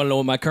want to know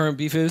what my current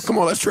beef is. Come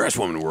on, let's trash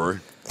woman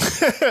word.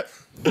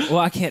 Well,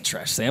 I can't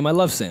trash Sam. I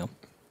love Sam.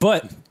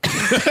 But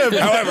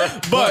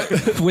However,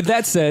 with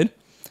that said,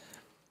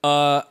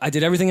 I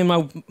did everything in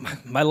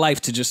my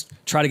life to just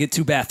try to get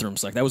 2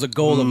 bathrooms. Like that was a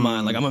goal of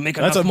mine. Like I'm gonna make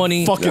That's enough a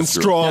money. fucking That's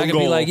true. strong I can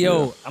goal. be like,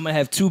 yo, I'm gonna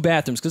have 2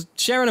 bathrooms because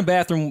sharing a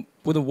bathroom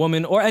with a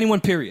woman or anyone,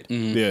 period,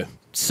 Yeah.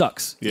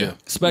 sucks. Yeah.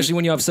 Especially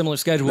when you have similar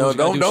schedules. no, you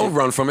gotta don't shit.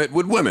 run from it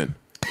with women.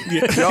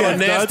 Yeah. Y'all are That's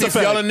nasty. a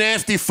fact. Y'all are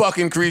nasty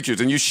fucking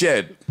creatures, and you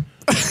shed.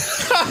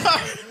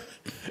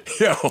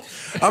 Yo,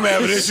 I'm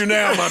having an issue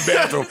now in my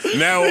bathroom.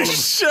 Now all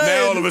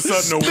of a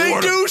sudden They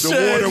do the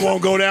shed. water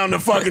won't go down the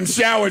fucking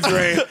shower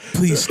drain.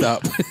 Please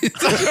stop.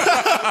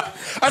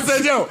 I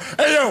said,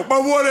 hey, my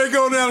water ain't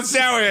going down the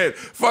shower head.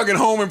 Fucking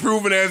home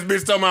improvement ass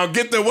bitch talking about,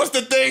 get the, what's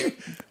the thing?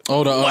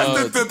 Oh,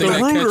 What's the thing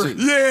that rooter?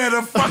 catches- Yeah,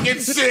 the fucking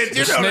shit.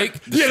 You The know,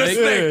 snake? The Yeah, the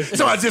snake? snake.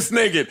 So I just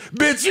snake it.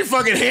 Bitch, you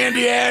fucking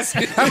handy ass.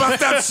 How about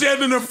stop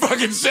shedding in the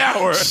fucking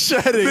shower?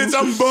 Shedding. Bitch,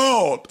 I'm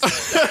bald.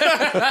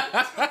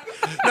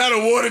 Now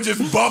the water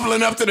just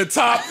bubbling up to the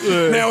top.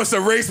 Now it's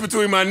a race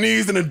between my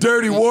knees and the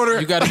dirty water.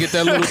 You got to get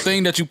that little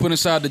thing that you put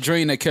inside the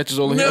drain that catches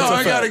all the hair. No, That's a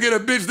I gotta fact. get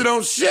a bitch that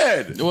don't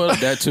shed. Well,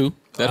 that too.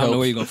 That I don't know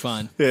where helps. you're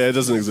gonna find. Yeah, it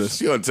doesn't exist.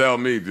 She gonna tell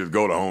me just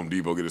go to Home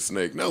Depot get a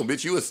snake. No,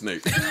 bitch, you a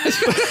snake.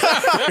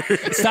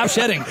 Stop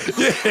shedding.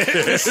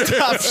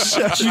 Stop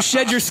shedding. You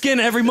shed your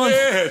skin every month.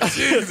 Yeah,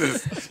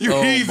 Jesus, you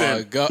Oh heathen.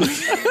 my god,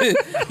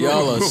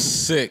 y'all are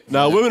sick.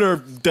 Now, women are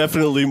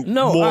definitely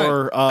No,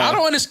 more. I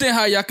don't understand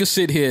how y'all can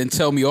sit here and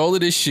tell me all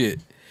of this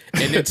shit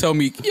and then tell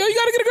me, yo, you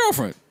gotta get a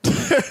girlfriend.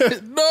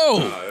 No.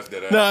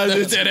 Nah,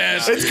 it's Dead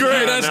ass. It's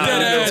great. That's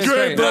dead ass. It's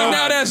great, bro.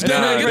 Now that's dead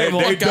ass. Get the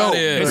they fuck out dope. of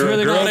here. It's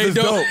really Girls great. is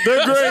dope.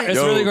 They're great. It's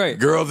really great.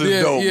 Girls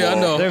is dope. Yeah, I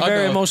boy. know. They're I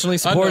very know. emotionally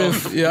I know.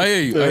 supportive. Yeah, I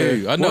hear you. I hear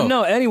you. I know. Well,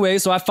 no, anyway,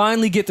 so I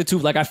finally get the 2.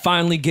 Like, I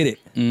finally get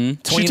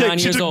it. 29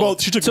 she years took old.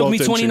 both- she took took both, me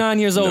didn't she? 29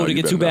 years old No, to you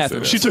get better 2 not say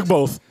bathrooms. She took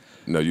both.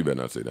 No, you better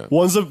not say that.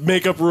 One's the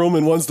makeup room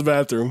and one's the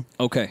bathroom.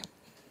 Okay,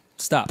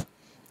 stop.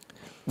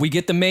 We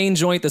get the main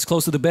joint that's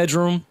close to the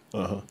bedroom.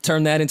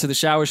 Turn that into the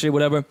shower shit,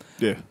 whatever.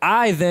 Yeah.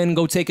 I then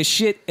go take a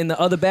shit in the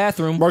other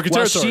bathroom Market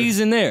while territory. she's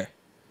in there,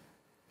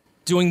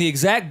 doing the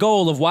exact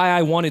goal of why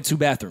I wanted 2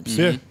 bathrooms.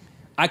 Yeah.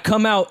 I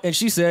come out and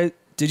she said,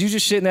 "Did you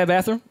just shit in that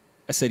bathroom?"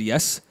 I said,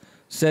 "Yes."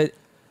 Said,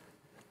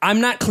 "I'm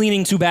not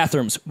cleaning 2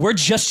 bathrooms. We're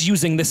just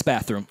using this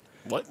bathroom."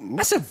 What?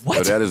 I said, "What?"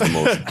 Oh, that is the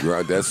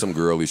most. That's some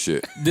girly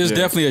shit. There's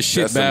definitely a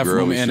shit That's some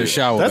bathroom girly and a shit.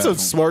 shower. That's a bathroom.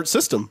 smart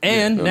system.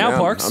 and now,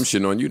 Parks. I'm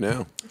shitting on you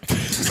now.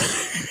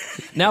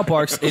 Now,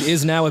 Parks, it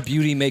is now a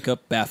beauty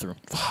makeup bathroom.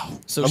 Wow.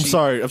 So I'm she,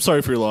 sorry. I'm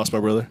sorry for your loss, my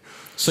brother.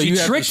 So She you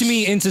have tricked to-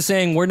 me into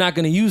saying we're not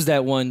going to use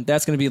that one.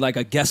 That's going to be like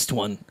a guest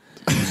one.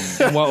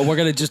 And we're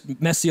going to just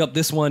mess you up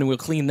this one and we'll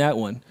clean that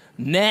one.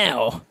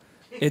 Now,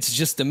 it's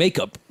just the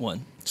makeup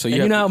one. So And you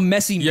you have know to- how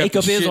messy you have to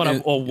makeup is shit on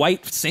in- a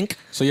white sink?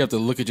 So you have to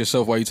look at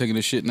yourself while you're taking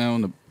the shit now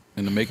in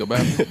the makeup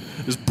bathroom.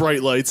 There's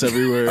bright lights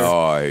everywhere. Oh,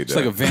 I hate It's that.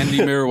 like a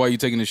vanity mirror while you're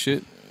taking the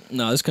shit.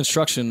 No, there's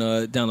construction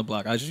down the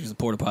block. I just use the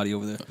porta potty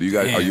over there. You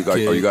guys, are you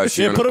guys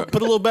Yeah, sharing? put a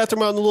little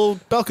bathroom out in the little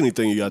balcony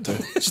thing you got there.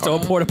 Just throw a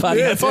porta potty.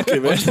 Yeah, out fuck there.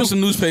 it, man. Just put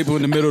some newspaper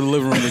in the middle of the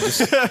living room and just,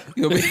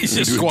 you know, just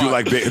do squat.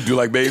 like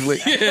Baisley?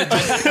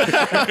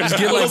 Just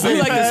get a little We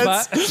like this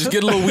pads. spot. Just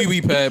get a little wee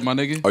wee pad, my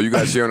nigga. Are you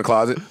guys sharing a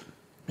closet?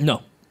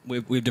 No, we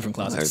have different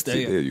closets. There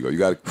you go. You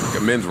got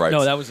men's rights.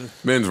 No, that was a-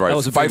 men's that rights.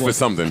 was a Fight big for one.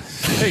 something.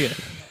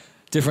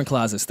 Different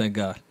closets, thank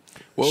God.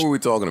 What were we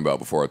talking about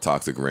before our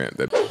toxic rant?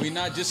 We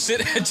not just sit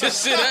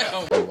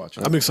down.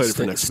 I'm excited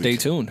for next Stay week.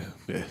 tuned.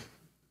 Yeah.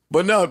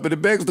 But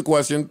it begs the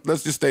question.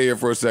 Let's just stay here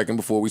for a second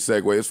before we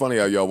segue. It's funny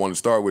how y'all want to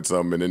start with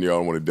something and then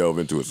y'all want to delve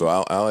into it. So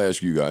I'll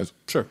ask you guys.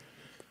 Sure.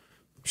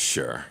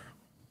 Sure.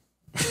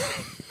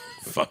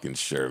 Fucking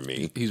sure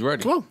me. He's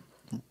ready. Well,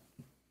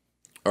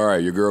 All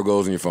right, your girl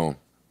goes on your phone,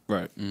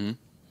 right.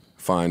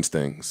 finds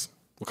things,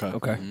 Okay.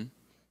 Okay.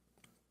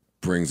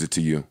 brings it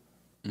to you.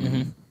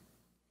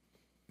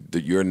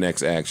 Your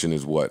next action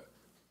is what?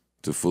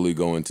 To fully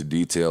go into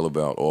detail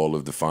about all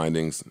of the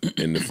findings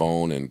in the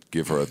phone and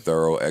give her a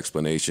thorough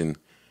explanation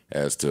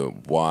as to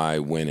why,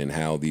 when, and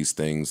how these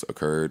things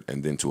occurred,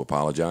 and then to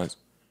apologize?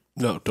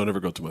 No, don't ever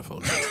go through my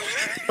phone.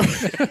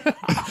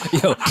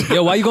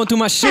 Yo, why you going through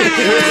my shit?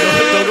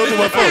 Don't go through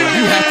my phone.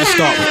 You have to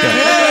start with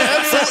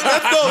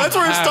that. That's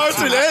where it starts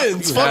and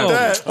ends. Fuck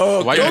that.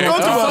 Why Don't go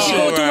through my Fuck you shit.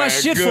 going through my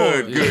shit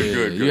Good, for?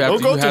 good. You have Don't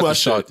to, go you through have my to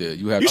start shit. there.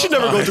 You have You to. should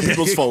never go through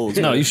people's phones.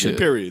 No, you should.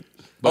 Period.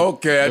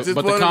 Okay, I just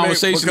But the wanna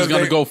conversation is because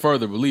going to they- go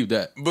further. Believe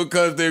that.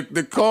 because they're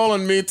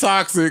calling me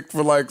toxic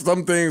for like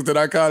some things that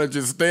I kind of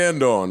just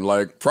stand on,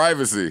 like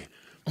privacy,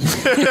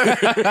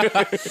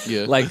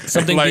 Yeah. Like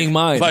something being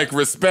mine. like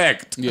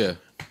respect. Yeah.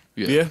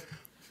 Yeah.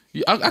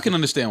 I can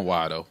understand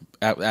why though.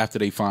 After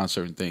they find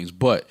certain things,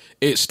 but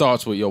it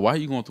starts with, yo, why are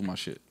you going through my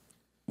shit?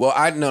 Well,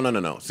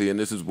 no. See, and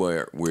this is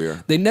where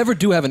They never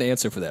do have an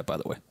answer for that, by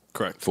the way.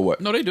 Correct. For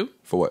what? No, they do.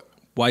 For what?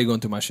 Why are you going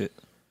through my shit?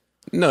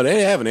 No,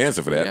 they have an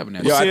answer for that. They have an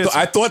answer. Yo,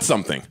 I thought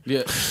something.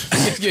 Yeah,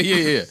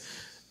 yeah.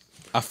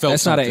 I felt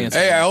That's something. not an answer.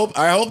 Hey,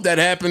 I hope that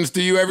happens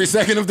to you every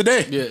second of the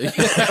day. Yeah.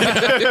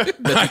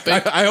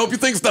 I hope you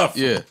think stuff.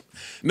 Yeah.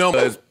 No,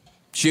 because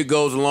shit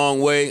goes a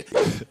long way.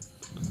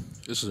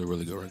 This is a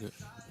really good record.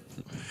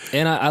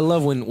 And I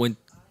love when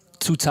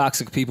two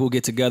toxic people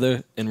get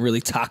together and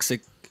really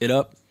toxic it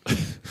up.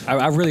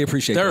 I really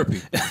appreciate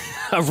therapy.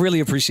 I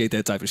really appreciate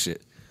that type of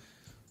shit.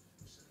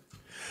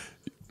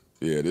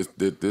 Yeah,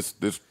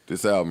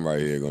 this album right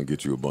here gonna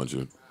get you a bunch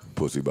of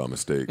pussy by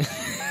mistake.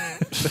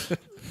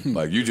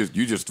 Like you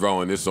just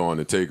throwing this on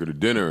to take her to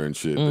dinner and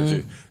shit.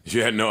 But she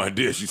had no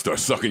idea she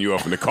starts sucking you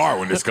off in the car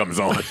when this comes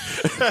on.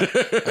 I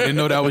didn't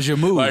know that was your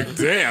move. Like,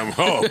 damn,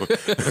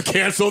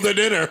 cancel the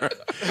dinner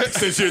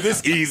since you're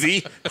this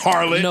easy,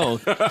 harlot. No,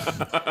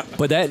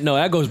 but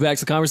that goes back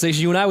to the conversation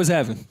you and I was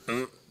having.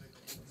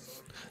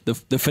 The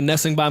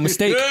finessing by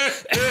mistake.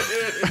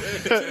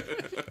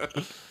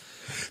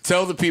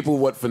 Tell the people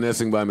what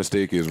finessing by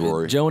mistake is,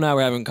 Rory. Joe and I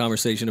were having a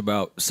conversation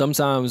about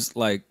sometimes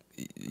like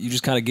you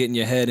just kind of get in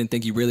your head and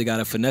think you really got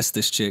to finesse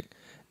this chick,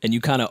 and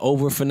you kind of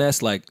over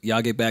finesse, like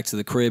y'all get back to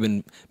the crib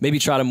and maybe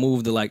try to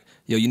move the like,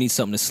 yo, you need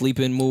something to sleep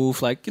in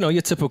move, like, you know,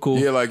 your typical.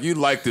 Yeah, like you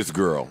like this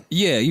girl.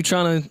 Yeah, you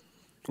trying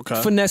to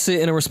finesse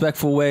it in a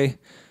respectful way.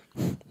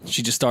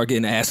 She just started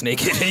getting ass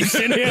naked and you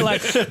sitting there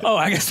like, oh,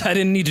 I guess I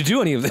didn't need to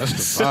do any of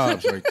this.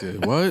 That's the vibes right there.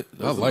 What?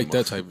 I like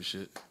that type of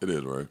shit. It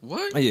is, right?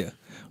 What? Yeah.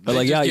 But They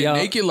like just y'all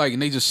get naked, like,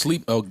 and they just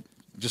sleep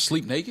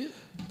naked?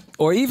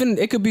 or even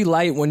it could be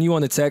light when you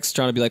on the text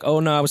trying to be like, oh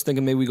no, I was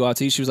thinking maybe we go out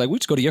to eat. She was like, we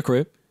just go to your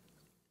crib.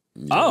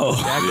 Yeah. Oh,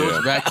 that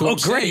goes back to what I'm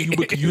saying.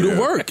 You to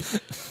work.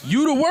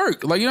 You to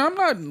work. Like, you know, I'm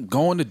not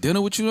going to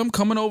dinner with you. I'm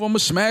coming over. I'm gonna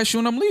smash you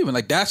and I'm leaving.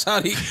 Like that's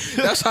how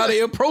they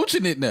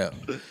approaching it now.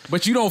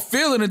 But you don't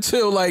feel it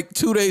until like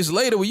 2 days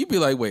later when you be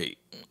like, wait.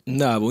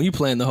 Nah, but when you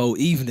plan the whole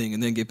evening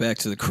and then get back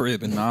to the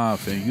crib and nah,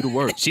 fam, you to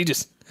work.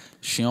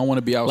 She don't want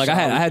to be outside. Like I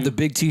had the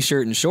big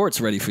t-shirt and shorts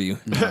ready for you.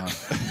 Nah.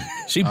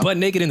 She butt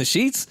naked in the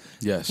sheets?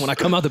 Yes. When I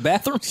come out the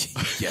bathroom?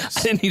 Yes.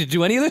 I didn't need to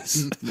do any of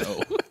this?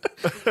 No.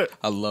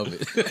 I love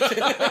it.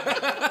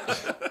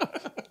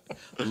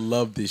 I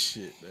love this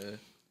shit, man.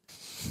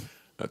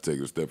 I take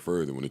it a step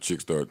further when the chick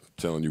start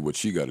telling you what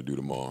she got to do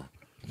tomorrow.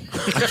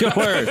 Your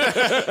word.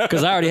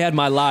 Because I already had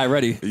my lie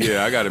ready.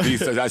 Yeah, I gotta be.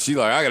 She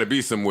like, I gotta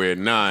be somewhere at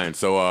 9.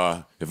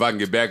 So if I can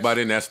get back by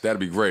then, that'd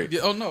be great.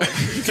 Yeah, oh no,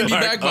 you can be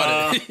back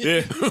by then.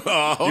 Yeah, you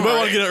might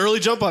want to get an early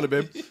jump on it,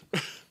 babe.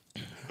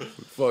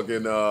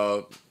 Fucking.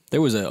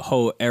 There was a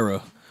whole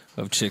era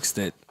of chicks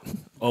that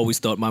always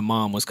thought my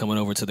mom was coming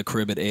over to the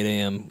crib at 8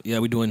 a.m. Yeah,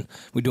 we doing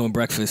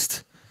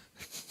breakfast.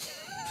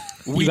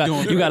 You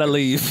gotta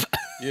leave.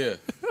 Yeah.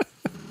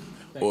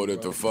 Or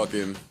that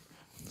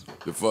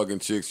the fucking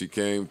chick, she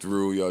came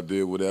through, y'all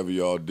did whatever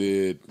y'all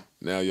did.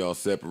 Now y'all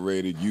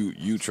separated.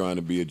 You trying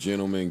to be a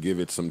gentleman, give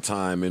it some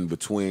time in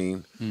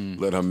between.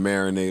 Let her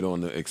marinate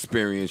on the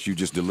experience you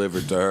just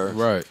delivered to her.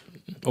 Right.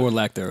 Or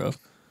lack thereof.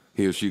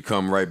 Here she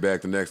come right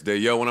back the next day.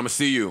 Yo, when I'm gonna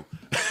see you?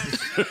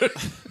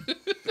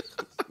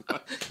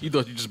 You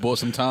thought you just bought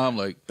some time?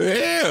 Like,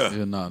 yeah.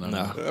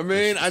 No. I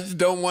mean, I just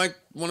don't want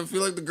to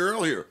feel like the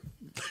girl here.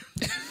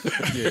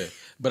 Yeah.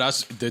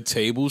 But the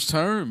tables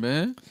turn,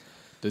 man.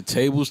 The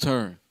tables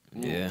turn.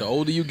 Yeah. The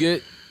older you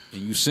get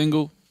and you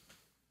single,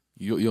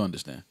 you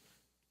understand.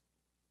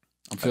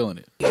 I'm feeling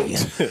it.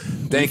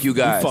 Thank you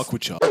guys. We fuck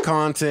with y'all. Our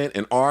content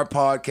and our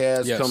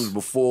podcast Yes. comes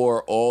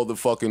before all the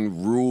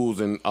fucking rules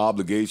and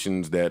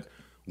obligations that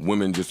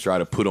women just try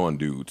to put on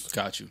dudes.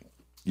 Got you.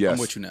 Yes. I'm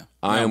with you now.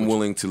 I I'm am with you.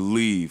 willing to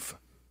leave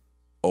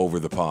over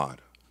the pod.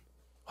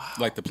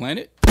 Like the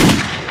planet?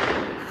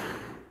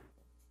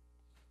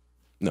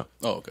 No.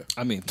 Oh, okay.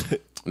 I mean,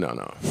 No.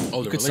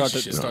 Oh, the could start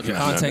relationship. the No.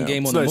 content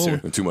game on It's the nice moon.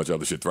 here. And too much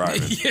other shit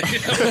thriving.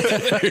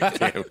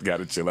 Got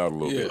to chill out a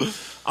little Yeah. bit.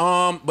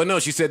 But no,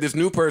 she said this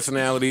new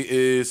personality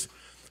is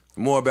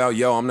more about,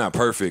 yo, I'm not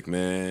perfect,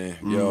 man.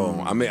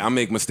 Yo, I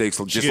make mistakes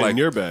just get in like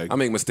your bag. I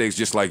make mistakes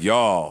just like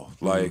y'all.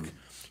 Like,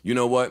 you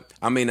know what?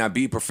 I may not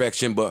be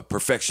perfection, but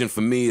perfection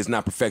for me is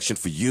not perfection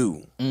for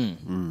you.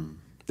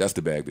 That's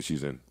the bag that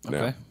she's in now.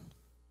 Okay.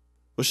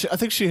 Well, I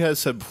think she has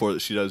said before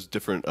that she does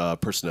different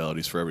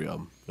personalities for every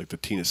album. Like the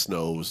Tina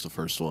Snow was the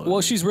first one. Well,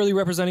 she's really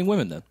representing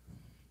women then.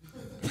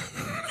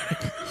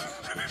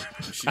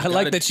 I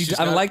like that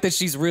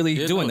she's really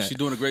doing that. She's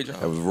doing a great job.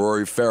 That was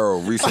Rory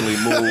Farrell, recently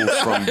moved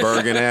from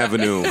Bergen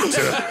Avenue.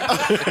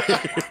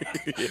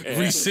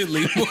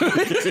 Recently.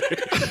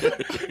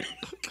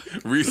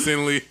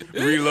 Recently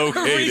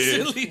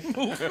relocated. Recently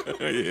moved.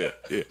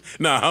 Yeah.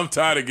 Nah, I'm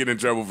tired of getting in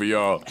trouble for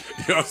y'all.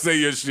 Y'all say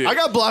your shit. I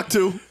got blocked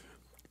too.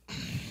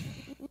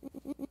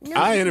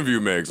 I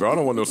interview Meg, so I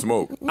don't want no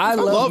smoke. I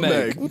love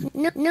Meg.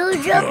 No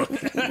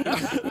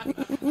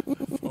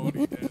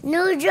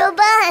Joe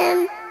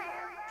Budden.